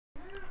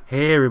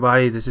Hey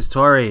everybody, this is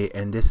Toray,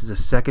 and this is the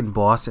second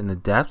boss in the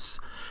depths,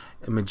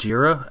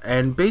 Megaera.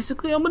 And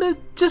basically I'm gonna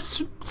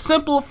just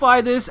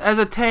simplify this as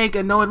a tank.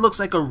 I know it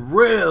looks like a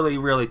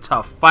really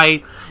tough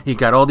fight. You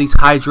got all these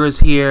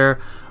hydras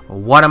here.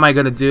 What am I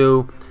gonna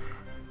do?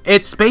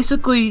 It's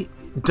basically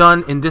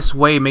done in this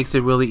way. It makes it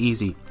really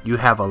easy. You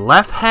have a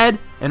left head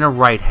and a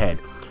right head.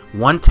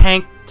 One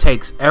tank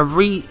takes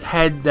every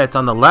head that's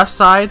on the left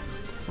side,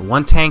 and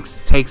one tank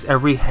takes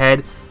every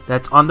head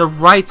that's on the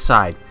right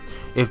side.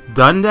 If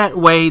done that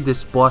way,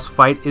 this boss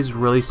fight is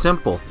really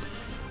simple.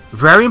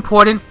 Very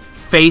important,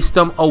 face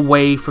them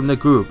away from the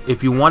group.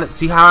 If you want to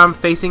see how I'm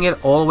facing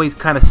it, all the way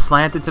kind of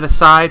slanted to the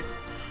side.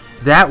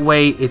 That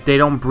way, if they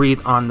don't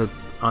breathe on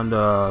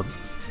the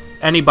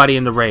anybody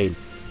in the raid.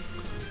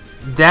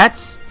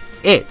 That's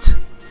it.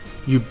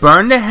 You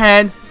burn the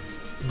head.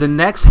 The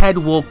next head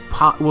will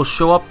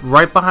show up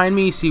right behind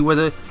me. You see where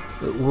the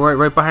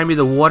right behind me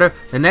the water.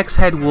 The next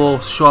head will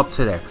show up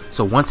to there.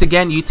 So once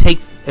again, you take.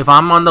 If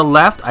I'm on the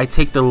left, I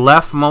take the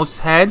leftmost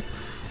head.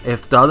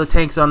 If the other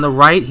tank's on the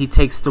right, he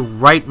takes the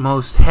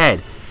rightmost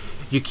head.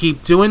 You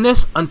keep doing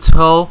this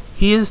until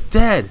he is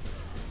dead.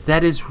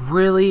 That is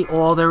really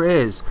all there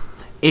is.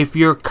 If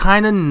you're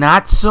kind of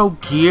not so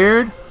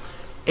geared,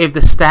 if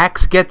the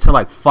stacks get to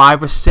like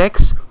 5 or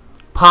 6,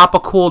 pop a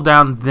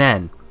cooldown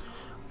then.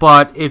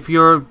 But if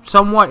you're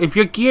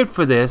geared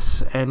for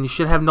this, and you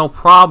should have no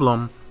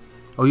problem,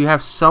 or you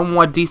have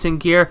somewhat decent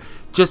gear,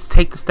 just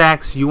take the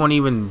stacks. You won't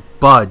even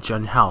budge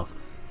on health.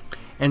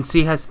 And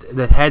see as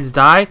the heads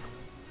die,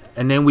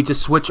 and then we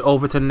just switch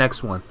over to the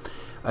next one.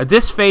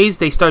 This phase,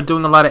 they start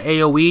doing a lot of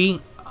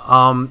AoE.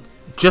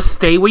 Just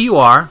stay where you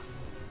are.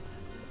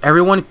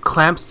 Everyone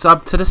clamps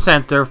up to the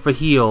center for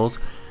heals.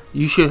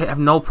 You should have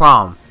no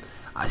problem.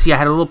 See, I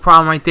had a little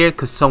problem right there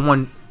because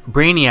someone,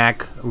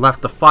 Brainiac,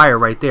 left the fire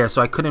right there,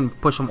 so I couldn't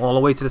push him all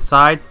the way to the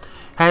side.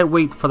 I had to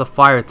wait for the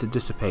fire to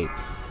dissipate.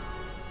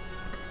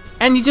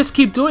 And you just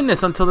keep doing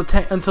this until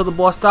the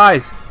boss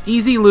dies.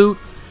 Easy loot.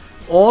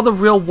 All the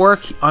real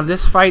work on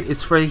this fight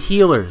is for the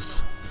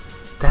healers.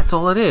 That's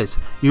all it is.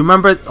 You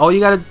remember, all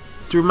you gotta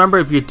remember,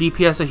 if your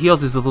DPS or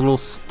heals is a little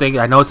thing.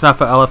 I know it's not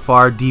for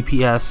LFR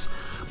DPS,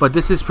 but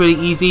this is pretty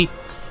easy.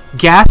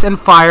 Gas and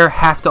fire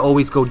have to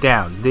always go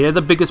down. They're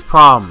the biggest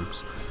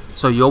problems.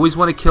 So you always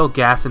want to kill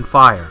gas and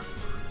fire.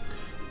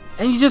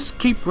 And you just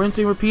keep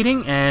rinsing,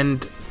 repeating,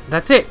 and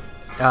that's it.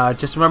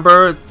 Just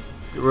remember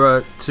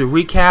to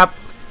recap.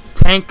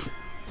 Tank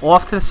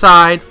off to the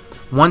side.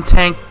 One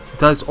tank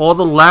does all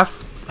the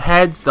left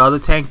heads, the other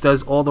tank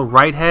does all the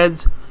right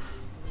heads,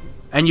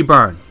 and you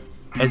burn.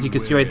 As you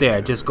can see right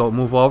there, just go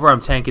move over. I'm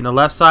tanking the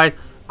left side,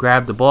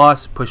 grab the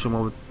boss, push him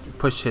over,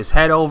 push his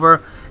head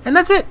over, and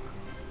that's it.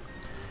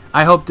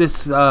 I hope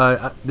this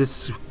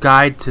this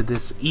guide to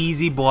this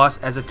easy boss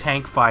as a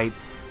tank fight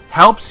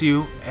helps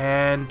you,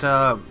 and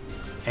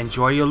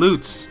enjoy your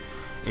loots.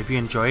 If you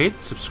enjoy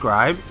it,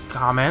 subscribe,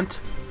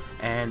 comment,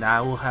 and I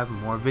will have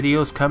more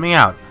videos coming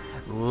out.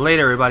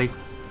 Later, everybody.